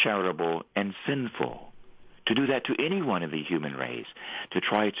 uncharitable, and sinful. To do that to anyone in the human race, to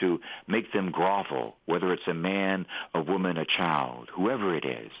try to make them grovel, whether it's a man, a woman, a child, whoever it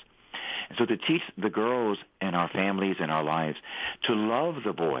is. And so to teach the girls in our families and our lives to love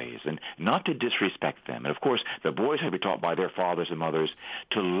the boys and not to disrespect them. And of course, the boys have to be taught by their fathers and mothers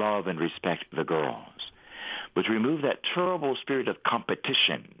to love and respect the girls. But to remove that terrible spirit of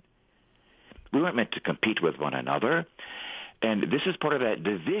competition. We weren't meant to compete with one another. And this is part of that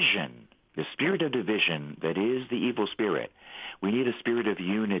division, the spirit of division that is the evil spirit. We need a spirit of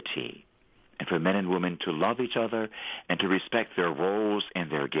unity, and for men and women to love each other and to respect their roles and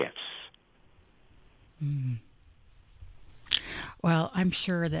their gifts. Well, I'm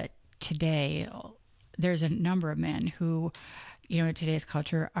sure that today there's a number of men who, in today's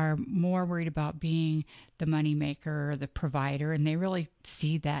culture are more worried about being the moneymaker or the provider, and they really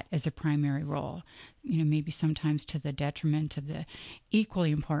see that as a primary role. Maybe sometimes to the detriment of the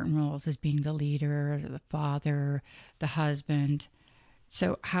equally important roles as being the leader, the father, the husband.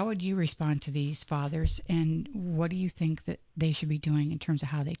 So how would you respond to these fathers, and what do you think that they should be doing in terms of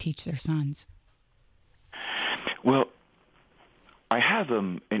how they teach their sons? Well, I have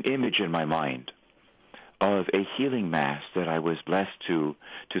an image in my mind of a healing mass that I was blessed to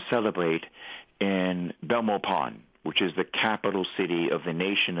celebrate in Belmopan, which is the capital city of the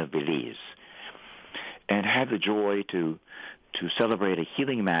nation of Belize, and had the joy to celebrate a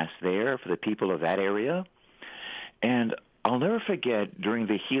healing mass there for the people of that area. And I'll never forget, during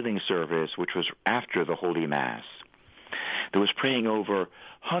the healing service, which was after the Holy Mass, there was praying over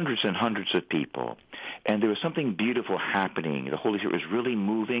hundreds and hundreds of people, and there was something beautiful happening. The Holy Spirit was really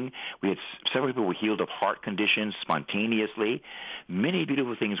moving. We had several people who were healed of heart conditions spontaneously. Many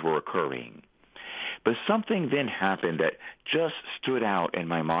beautiful things were occurring. But something then happened that just stood out in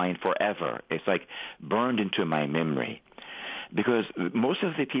my mind forever. It's like burned into my memory. Because most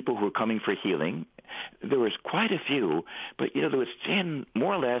of the people who were coming for healing, there was quite a few, but, there was 10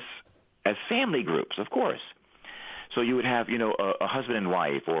 more or less as family groups, of course. So you would have, a husband and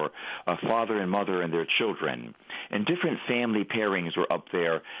wife, or a father and mother and their children. And different family pairings were up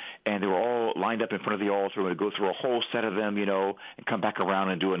there, and they were all lined up in front of the altar. We would go through a whole set of them, and come back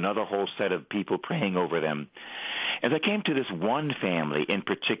around and do another whole set of people praying over them. As I came to this one family in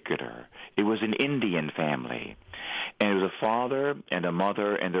particular, it was an Indian family. And it was a father and a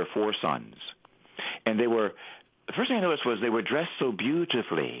mother and their 4 sons. And the first thing I noticed was they were dressed so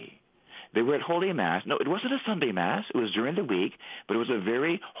beautifully. They were at Holy Mass. No, it wasn't a Sunday Mass. It was during the week, but it was a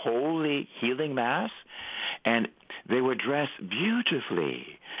very holy, healing Mass. And they were dressed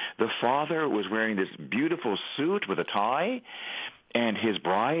beautifully. The father was wearing this beautiful suit with a tie, and his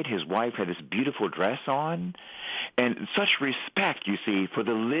bride, his wife, had this beautiful dress on. And such respect, you see, for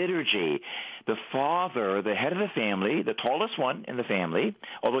the liturgy. The father, the head of the family, the tallest one in the family,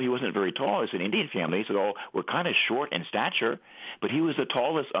 although he wasn't very tall, it's an Indian family, so they all were kind of short in stature, but he was the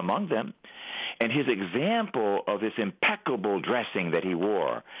tallest among them. And his example of this impeccable dressing that he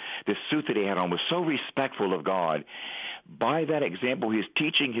wore, this suit that he had on, was so respectful of God. By that example, he's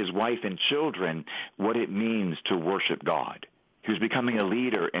teaching his wife and children what it means to worship God. He was becoming a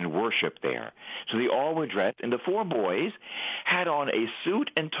leader in worship there. So they all were dressed, and the 4 boys had on a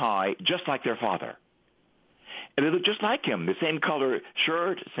suit and tie just like their father. And they looked just like him, the same color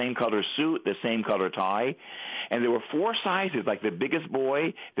shirt, same color suit, the same color tie. And there were 4 sizes, like the biggest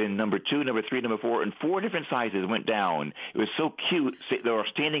boy, then number 2, number 3, number 4, and 4 different sizes went down. It was so cute. They were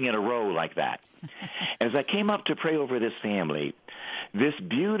standing in a row like that. As I came up to pray over this family, this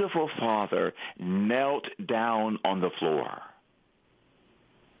beautiful father knelt down on the floor.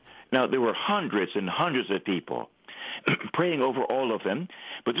 Now, there were hundreds and hundreds of people praying over all of them,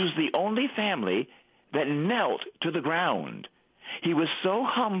 but this was the only family that knelt to the ground. He was so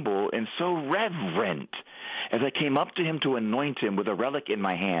humble and so reverent. As I came up to him to anoint him with a relic in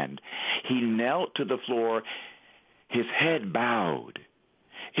my hand, he knelt to the floor, his head bowed.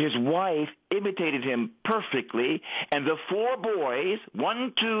 His wife imitated him perfectly, and the 4 boys,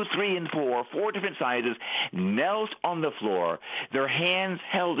 1, 2, 3, and 4 different sizes, knelt on the floor, their hands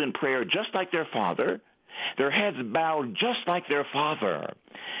held in prayer just like their father, their heads bowed just like their father.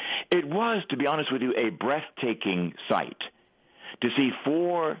 It was, to be honest with you, a breathtaking sight to see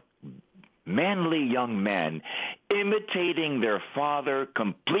 4 manly young men imitating their father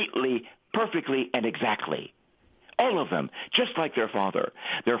completely, perfectly, and exactly. All of them, just like their father.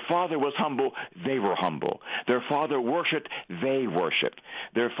 Their father was humble, they were humble. Their father worshipped, they worshipped.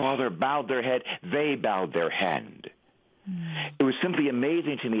 Their father bowed their head, they bowed their head. It was simply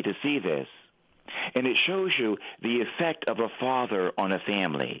amazing to me to see this. And it shows you the effect of a father on a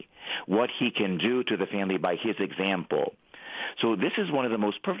family, what he can do to the family by his example. So this is one of the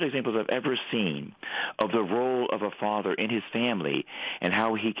most perfect examples I've ever seen of the role of a father in his family and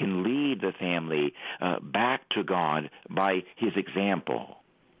how he can lead the family back to God by his example.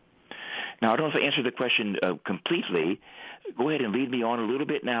 Now, I don't know if I answered the question completely. Go ahead and lead me on a little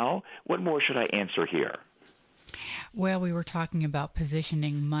bit now. What more should I answer here? Well, we were talking about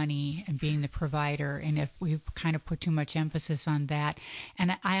positioning money and being the provider, and if we've kind of put too much emphasis on that.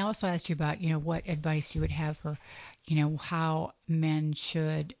 And I also asked you about, what advice you would have for, how men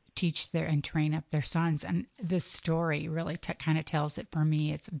should teach and train up their sons. And this story really kind of tells it for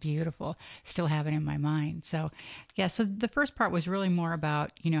me. It's beautiful. Still have it in my mind. So, yeah, so the first part was really more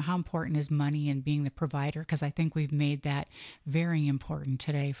about, how important is money and being the provider, because I think we've made that very important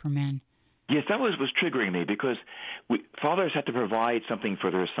today for men. Yes, that was triggering me because fathers have to provide something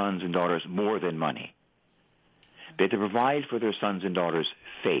for their sons and daughters more than money. They have to provide for their sons and daughters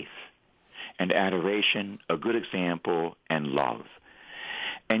faith and adoration, a good example, and love.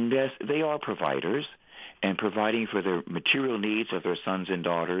 And yes, they are providers, and providing for the material needs of their sons and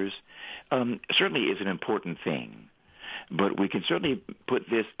daughters certainly is an important thing. But we can certainly put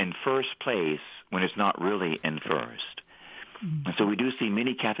this in first place when it's not really in first. And so we do see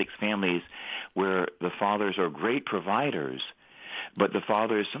many Catholic families where the fathers are great providers, but the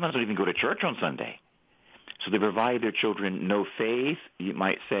fathers sometimes don't even go to church on Sunday. So they provide their children no faith, you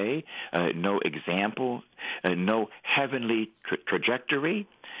might say, no example, no heavenly trajectory.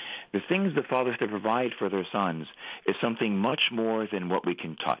 The things the fathers have to provide for their sons is something much more than what we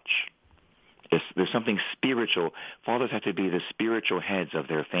can touch. There's something spiritual. Fathers have to be the spiritual heads of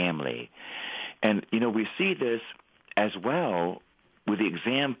their family. And, we see this as well with the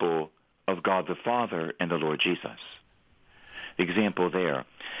example of God the Father and the Lord Jesus. The example there.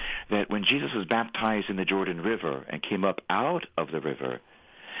 that when Jesus was baptized in the Jordan River and came up out of the river,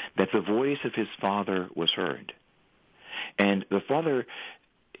 that the voice of his Father was heard. And the Father,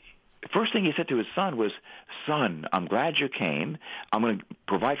 first thing he said to his son was, "Son, I'm glad you came. I'm going to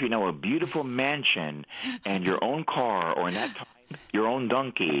provide for you now a beautiful mansion and your own car, or in that time, your own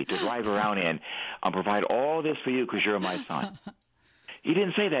donkey to drive around in. I'll provide all this for you because you're my son." He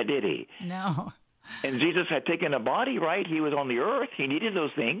didn't say that, did he? No. And Jesus had taken a body, right? He was on the earth. He needed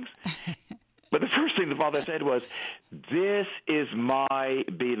those things. But the first thing the Father said was, "This is my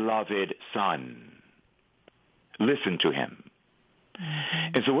beloved Son. Listen to him."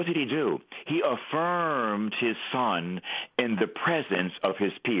 And so what did he do? He affirmed his Son in the presence of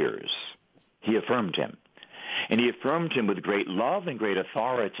his peers. He affirmed him. And he affirmed him with great love and great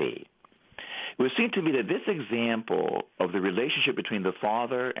authority. It would seem to me that this example of the relationship between the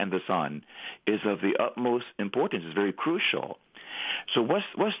Father and the Son is of the utmost importance. It's very crucial. So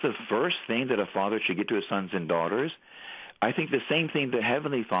what's the first thing that a father should give to his sons and daughters? I think the same thing the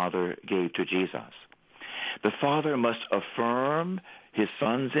Heavenly Father gave to Jesus. The Father must affirm his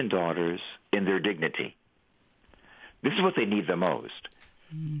sons and daughters in their dignity. This is what they need the most.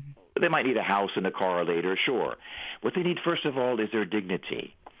 They might need a house and a car later, sure. What they need, first of all, is their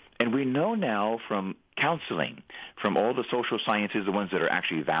dignity. And we know now from counseling, from all the social sciences, the ones that are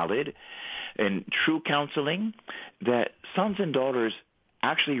actually valid, and true counseling, that sons and daughters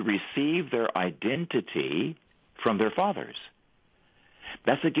actually receive their identity from their fathers.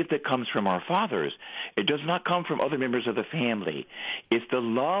 That's a gift that comes from our fathers. It does not come from other members of the family. It's the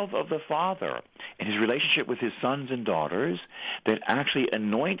love of the Father and his relationship with his sons and daughters that actually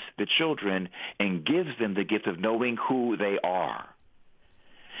anoints the children and gives them the gift of knowing who they are.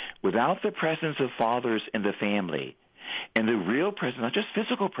 Without the presence of fathers in the family, and the real presence, not just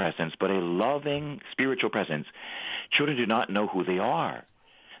physical presence, but a loving spiritual presence, children do not know who they are.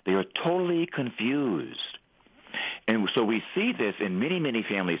 They are totally confused. And so we see this in many, many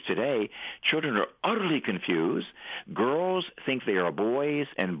families today. Children are utterly confused. Girls think they are boys,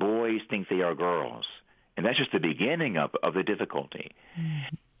 and boys think they are girls. And that's just the beginning of the difficulty.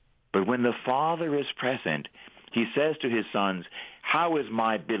 But when the Father is present, he says to his sons, "How is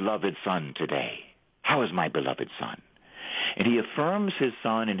my beloved son today? How is my beloved son?" And he affirms his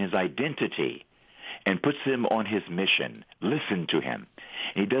son in his identity and puts him on his mission. Listen to him.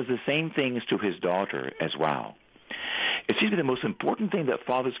 And he does the same things to his daughter as well. It seems to me the most important thing that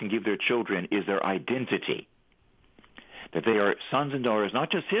fathers can give their children is their identity. That they are sons and daughters,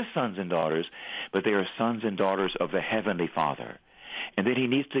 not just his sons and daughters, but they are sons and daughters of the Heavenly Father. And that he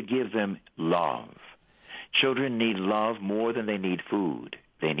needs to give them love. Children need love more than they need food.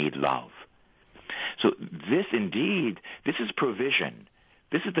 They need love. So this is provision.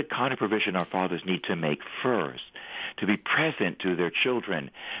 This is the kind of provision our fathers need to make first, to be present to their children,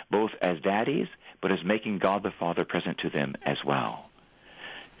 both as daddies, but as making God the Father present to them as well.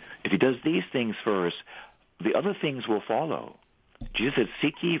 If he does these things first, the other things will follow. Jesus said,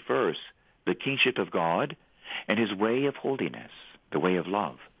 "Seek ye first the kingship of God and his way of holiness, the way of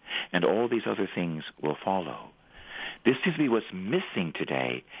love, and all these other things will follow." This seems to be what's missing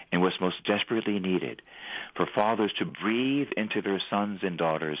today and what's most desperately needed, for fathers to breathe into their sons and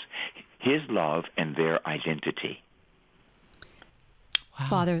daughters his love and their identity. Wow.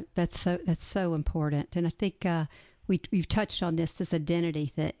 Father, that's so important, and I think we've touched on this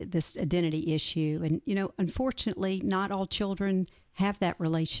identity issue, and unfortunately, not all children have that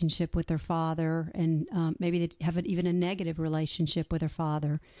relationship with their father, and maybe they have even a negative relationship with their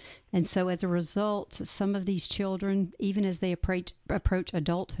father. And so as a result, some of these children, even as they approach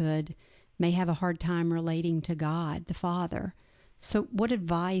adulthood, may have a hard time relating to God, the Father. So what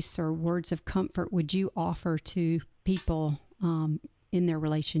advice or words of comfort would you offer to people in their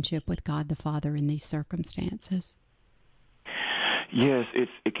relationship with God the Father in these circumstances? Yes,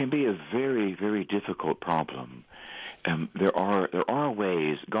 it can be a very, very difficult problem. There are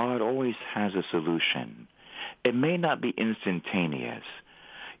ways. God always has a solution. It may not be instantaneous.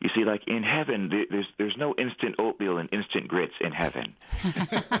 You see, like in heaven, there's no instant oatmeal and instant grits in heaven.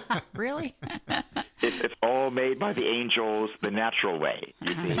 Really? It's all made by the angels the natural way,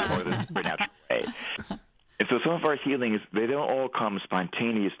 you see, or the supernatural way. And so some of our healings, they don't all come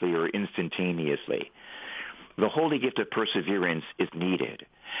spontaneously or instantaneously. The holy gift of perseverance is needed.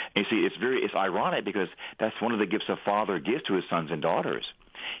 And you see, it's ironic because that's one of the gifts a father gives to his sons and daughters.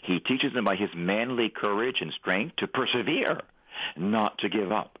 He teaches them by his manly courage and strength to persevere, not to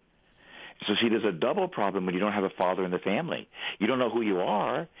give up. So see, there's a double problem when you don't have a father in the family. You don't know who you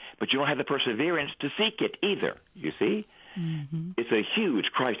are, but you don't have the perseverance to seek it either, you see? Mm-hmm. It's a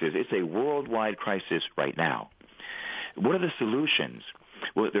huge crisis. It's a worldwide crisis right now. What are the solutions?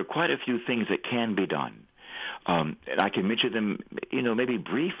 Well, there are quite a few things that can be done. And I can mention them, maybe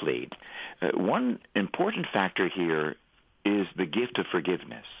briefly. One important factor here is the gift of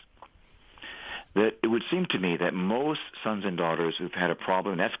forgiveness. That it would seem to me that most sons and daughters who've had a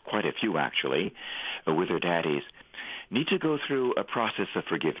problem, that's quite a few actually, with their daddies, need to go through a process of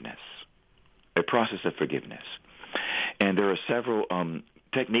forgiveness. A process of forgiveness. And there are several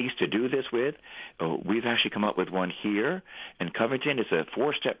techniques to do this with. We've actually come up with one here in Covington. It's a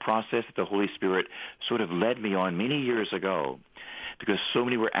 4-step process that the Holy Spirit sort of led me on many years ago, because so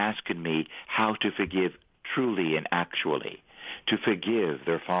many were asking me how to forgive truly and actually, to forgive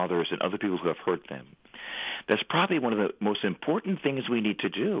their fathers and other people who have hurt them. That's probably one of the most important things we need to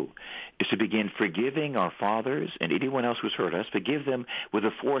do, is to begin forgiving our fathers and anyone else who's hurt us. Forgive them with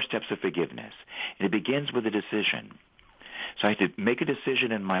the 4 steps of forgiveness. And it begins with a decision. So I have to make a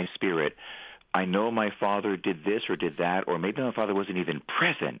decision in my spirit. I know my father did this or did that, or maybe my father wasn't even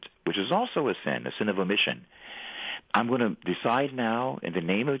present, which is also a sin of omission. I'm going to decide now in the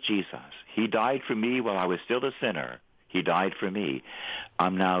name of Jesus. He died for me while I was still a sinner. He died for me.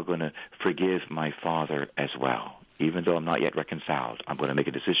 I'm now going to forgive my father as well. Even though I'm not yet reconciled, I'm going to make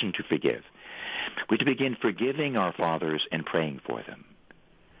a decision to forgive. We have to begin forgiving our fathers and praying for them.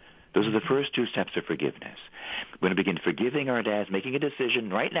 Those are the first 2 steps of forgiveness. We're going to begin forgiving our dads, making a decision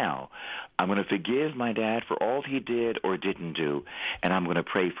right now. I'm going to forgive my dad for all he did or didn't do, and I'm going to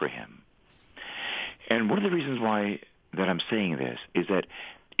pray for him. And one of the reasons why that I'm saying this is that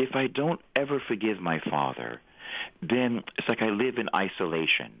if I don't ever forgive my father, then it's like I live in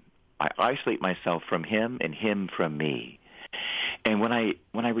isolation. I isolate myself from him and him from me. And when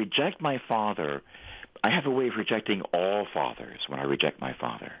I reject my father, I have a way of rejecting all fathers when I reject my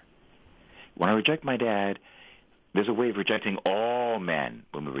father. When I reject my dad, there's a way of rejecting all men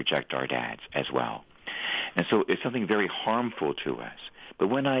when we reject our dads as well. And so it's something very harmful to us. But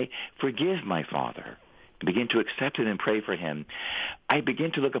when I forgive my father and begin to accept him and pray for him, I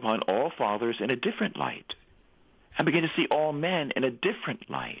begin to look upon all fathers in a different light. I begin to see all men in a different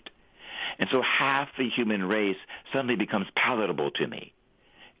light. And so half the human race suddenly becomes palatable to me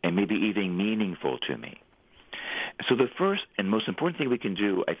and maybe even meaningful to me. So the first and most important thing we can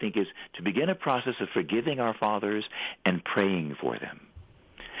do, I think, is to begin a process of forgiving our fathers and praying for them.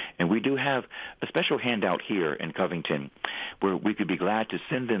 And we do have a special handout here in Covington where we could be glad to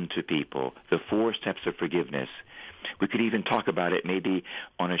send them to people, the 4 steps of forgiveness. We could even talk about it maybe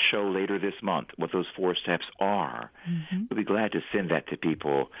on a show later this month, what those 4 steps are. Mm-hmm. We'd be glad to send that to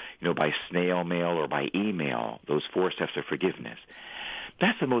people, by snail mail or by email, those 4 steps of forgiveness.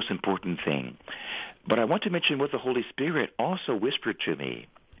 That's the most important thing. But I want to mention what the Holy Spirit also whispered to me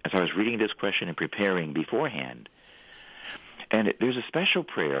as I was reading this question and preparing beforehand. And there's a special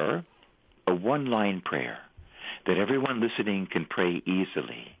prayer, a 1-line prayer, that everyone listening can pray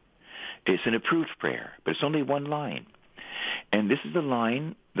easily. It's an approved prayer, but it's only 1 line. And this is the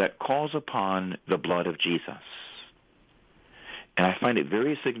line that calls upon the blood of Jesus. And I find it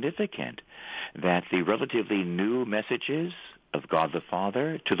very significant that the relatively new messages of God the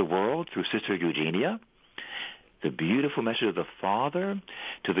Father to the world through Sister Eugenia, the beautiful message of the Father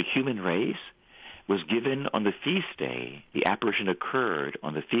to the human race, was given on the feast day. The apparition occurred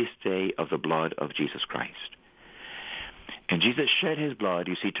on the feast day of the blood of Jesus Christ. And Jesus shed his blood,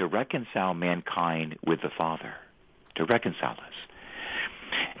 you see, to reconcile mankind with the Father, to reconcile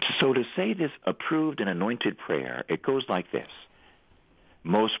us. So to say this approved and anointed prayer, it goes like this.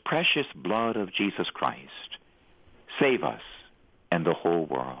 Most precious blood of Jesus Christ, save us and the whole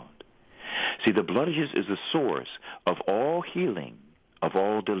world. See, the blood of Jesus is the source of all healing, of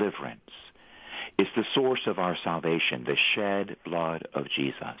all deliverance. It's the source of our salvation, the shed blood of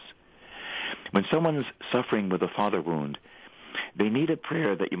Jesus. When someone's suffering with a father wound, they need a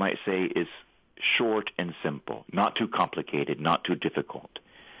prayer that you might say is short and simple, not too complicated, not too difficult.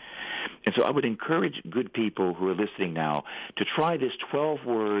 And so I would encourage good people who are listening now to try this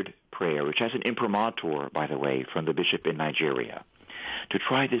 12-word prayer, which has an imprimatur, by the way, from the bishop in Nigeria. To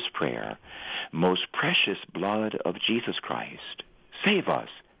try this prayer, most precious blood of Jesus Christ, save us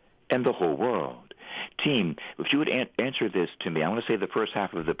and the whole world. Team, if you would answer this to me, I want to say the first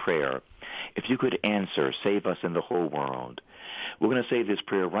half of the prayer. If you could answer, save us and the whole world. We're going to say this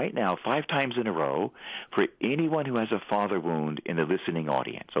prayer right now 5 times in a row for anyone who has a father wound in the listening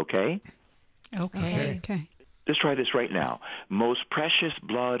audience, okay? Okay. Let's try this right now. Most precious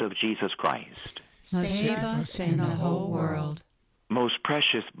blood of Jesus Christ, Save us and the whole world. Most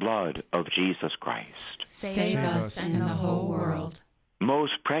precious blood of Jesus Christ, Save us and the whole world.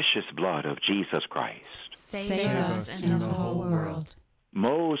 Most precious blood of Jesus Christ, Save us and the whole world.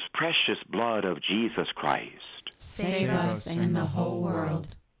 Most precious blood of Jesus Christ, Save us and the whole world.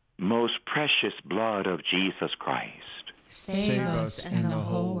 Most precious blood of Jesus Christ. Save us and the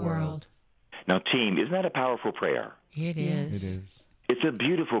whole world. Now, team, isn't that a powerful prayer? It is. It is. It's a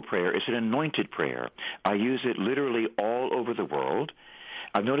beautiful prayer. It's an anointed prayer. I use it literally all over the world.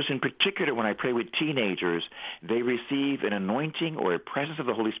 I've noticed in particular when I pray with teenagers, they receive an anointing or a presence of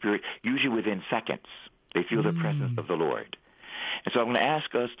the Holy Spirit usually within seconds. They feel the presence of the Lord. And so I'm going to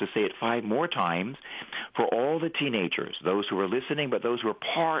ask us to say it 5 more times for all the teenagers, those who are listening, but those who are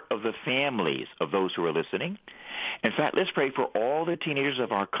part of the families of those who are listening. In fact, let's pray for all the teenagers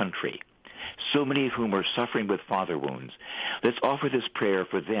of our country, so many of whom are suffering with father wounds. Let's offer this prayer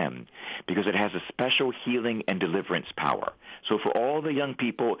for them because it has a special healing and deliverance power. So for all the young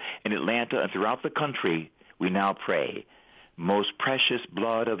people in Atlanta and throughout the country, we now pray, most precious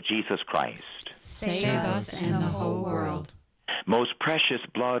blood of Jesus Christ. Save us and the whole world. Most precious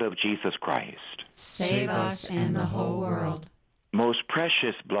blood of Jesus Christ. Save us and the whole world. Most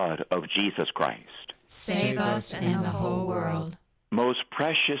precious blood of Jesus Christ. Save us and the whole world. Most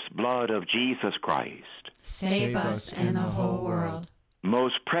precious blood of Jesus Christ. Save us and the whole world.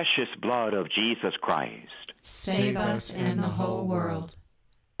 Most precious blood of Jesus Christ. Save us and the whole world.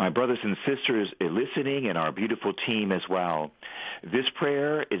 My brothers and sisters listening and our beautiful team as well, this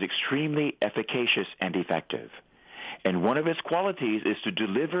prayer is extremely efficacious and effective. And one of its qualities is to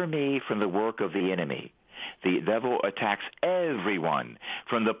deliver me from the work of the enemy. The devil attacks everyone,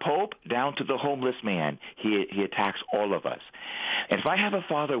 from the Pope down to the homeless man. He attacks all of us. And if I have a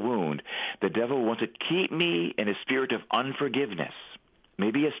father wound, the devil wants to keep me in a spirit of unforgiveness,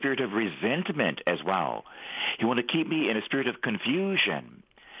 maybe a spirit of resentment as well. He wants to keep me in a spirit of confusion.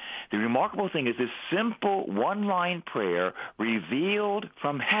 The remarkable thing is this simple one-line prayer revealed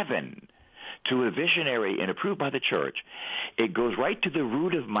from heaven to a visionary and approved by the church. It goes right to the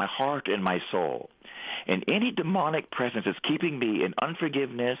root of my heart and my soul. And any demonic presence that's keeping me in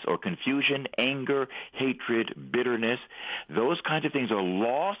unforgiveness or confusion, anger, hatred, bitterness, those kinds of things are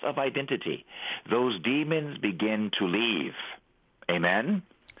loss of identity. Those demons begin to leave. Amen?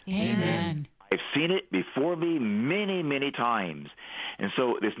 Amen. I've seen it before me many, many times. And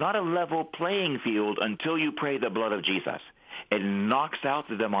so it's not a level playing field until you pray the blood of Jesus. It knocks out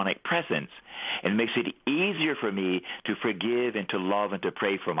the demonic presence and makes it easier for me to forgive and to love and to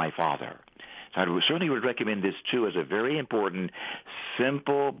pray for my father. So I certainly would recommend this, too, as a very important,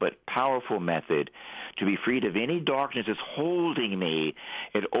 simple but powerful method to be freed of any darkness that's holding me.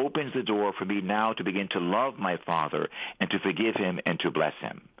 It opens the door for me now to begin to love my father and to forgive him and to bless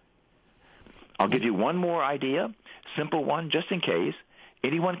him. I'll give you one more idea, simple one, just in case.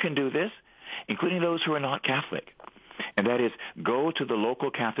 Anyone can do this, including those who are not Catholic. And that is, go to the local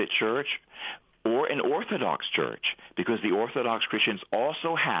Catholic church or an Orthodox church, because the Orthodox Christians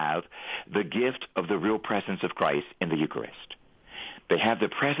also have the gift of the real presence of Christ in the Eucharist. They have the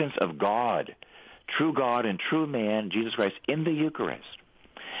presence of God and true man, Jesus Christ, in the Eucharist.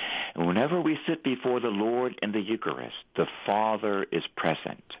 And whenever we sit before the Lord in the Eucharist, the Father is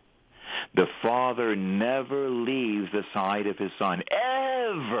present. The Father never leaves the side of his Son,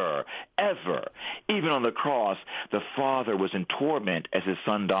 ever, ever. Even on the cross, the Father was in torment as his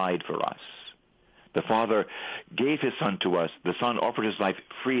Son died for us. The Father gave his Son to us. The Son offered his life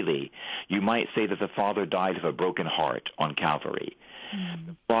freely. You might say that the Father died of a broken heart on Calvary.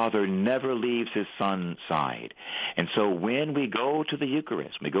 The Father never leaves his Son's side. And so when we go to the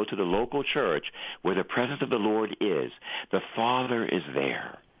Eucharist, we go to the local church where the presence of the Lord is, the Father is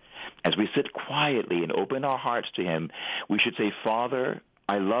there. As we sit quietly and open our hearts to him, we should say, Father,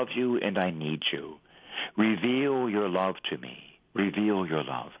 I love you and I need you. Reveal your love to me. Reveal your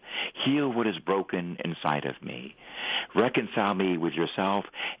love. Heal what is broken inside of me. Reconcile me with yourself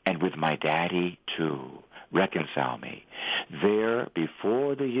and with my daddy too. Reconcile me. There,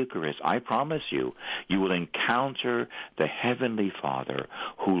 before the Eucharist, I promise you, you will encounter the Heavenly Father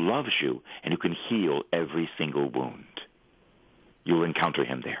who loves you and who can heal every single wound. You will encounter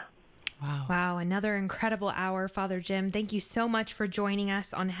him there. Wow, another incredible hour, Father Jim. Thank you so much for joining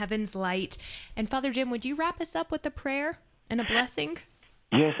us on Heaven's Light. And Father Jim, would you wrap us up with a prayer and a blessing?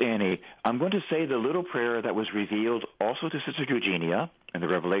 Yes, Annie. I'm going to say the little prayer that was revealed also to Sister Eugenia in the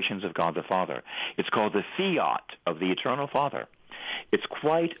Revelations of God the Father. It's called the Fiat of the Eternal Father. It's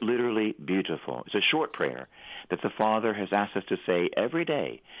quite literally beautiful. It's a short prayer that the Father has asked us to say every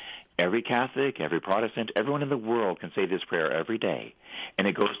day. Every Catholic, every Protestant, everyone in the world can say this prayer every day. And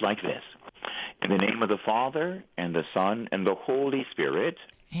it goes like this. In the name of the Father, and the Son, and the Holy Spirit.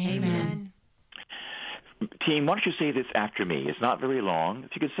 Amen. Team, why don't you say this after me? It's not very long.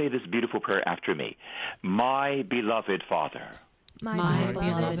 If you could say this beautiful prayer after me. My beloved Father. My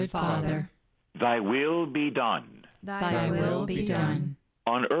beloved Father. Thy will be done. Thy will be done.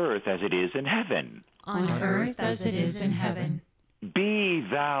 On earth as it is in heaven. On earth as it is in heaven. Be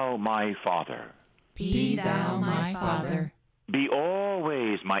thou my Father. Be thou my Father. Be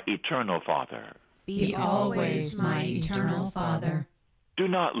always my eternal Father. Be always my eternal Father. Do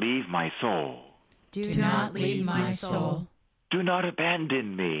not leave my soul. Do not leave my soul. Do not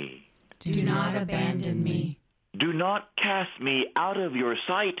abandon me. Do not abandon me. Do not cast me out of your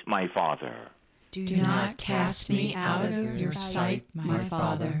sight, my Father. Do not cast me out of your sight, my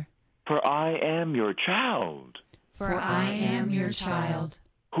Father. For I am your child. For I am your child.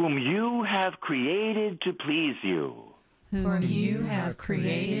 Whom you have created to please you. Whom you have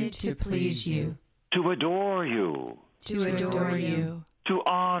created to please you. To adore you. To adore you. To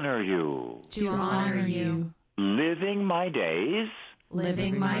honor you. To honor you. Living my days.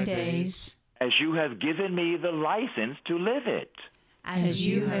 Living my days. As you have given me the license to live it. As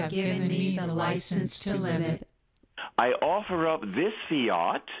you have given me the license to live it. I offer up this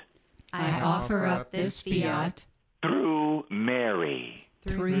fiat. I offer up this fiat. Through Mary.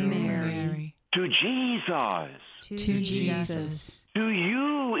 Through Mary. To Jesus. To Jesus. To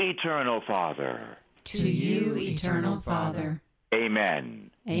you, eternal Father. To you, eternal Father.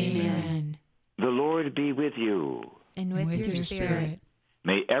 Amen. Amen. The Lord be with you. And with your spirit.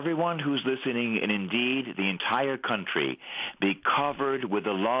 May everyone who's listening, and indeed the entire country, be covered with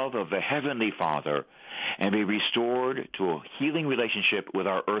the love of the Heavenly Father and be restored to a healing relationship with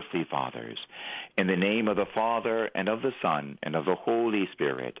our earthly fathers. In the name of the Father, and of the Son, and of the Holy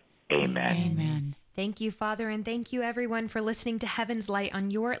Spirit. Amen. Amen. Thank you, Father, and thank you, everyone, for listening to Heaven's Light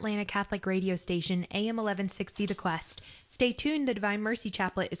on your Atlanta Catholic radio station, AM 1160 The Quest. Stay tuned. The Divine Mercy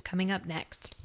Chaplet is coming up next.